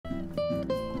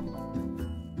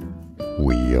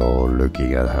We are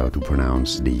looking at how to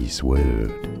pronounce this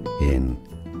word in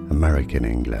American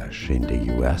English. In the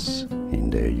US, in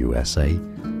the USA,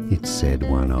 it's said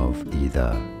one of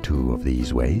either two of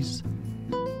these ways.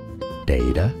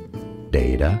 Data,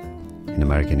 data. In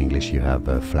American English you have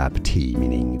a flap T,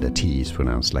 meaning the T is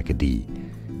pronounced like a D.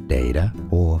 Data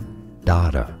or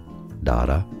data,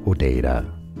 data or data.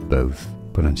 Both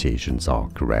pronunciations are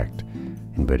correct.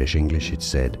 In British English it's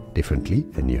said differently,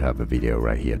 and you have a video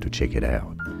right here to check it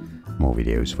out. More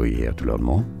videos for you here to learn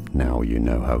more. Now you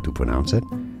know how to pronounce it.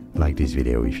 Like this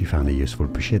video if you found it useful,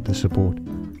 appreciate the support,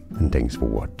 and thanks for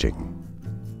watching.